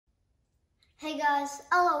Hey guys,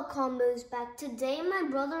 hello Combo's back. Today my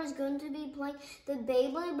brother is going to be playing the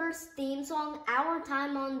Beyblade Burst theme song, Our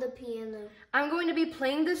Time, on the piano. I'm going to be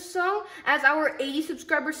playing this song as our 80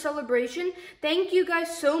 subscriber celebration. Thank you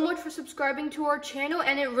guys so much for subscribing to our channel,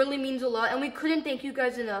 and it really means a lot, and we couldn't thank you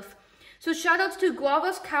guys enough. So shoutouts to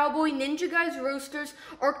Guavas, Cowboy, Ninja Guys, Roasters,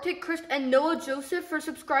 Arctic Chris, and Noah Joseph for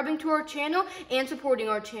subscribing to our channel and supporting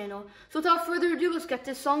our channel. So without further ado, let's get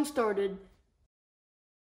this song started.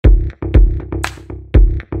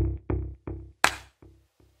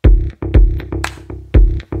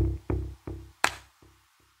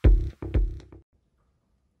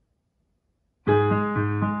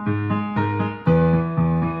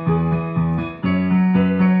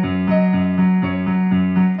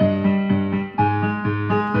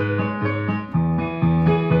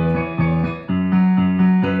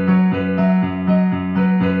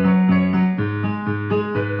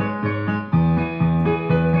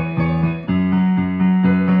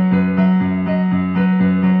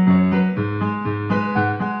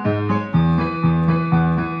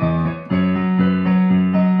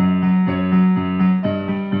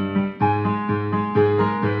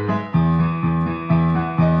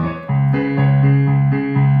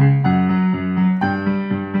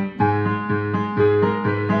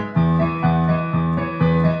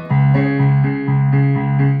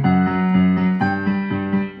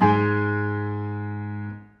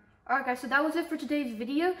 Alright guys, so that was it for today's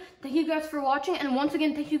video. Thank you guys for watching, and once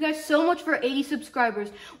again, thank you guys so much for 80 subscribers.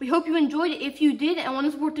 We hope you enjoyed it. If you did and want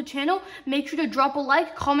to support the channel, make sure to drop a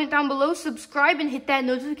like, comment down below, subscribe, and hit that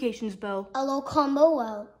notifications bell. Hello Combo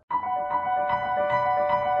out.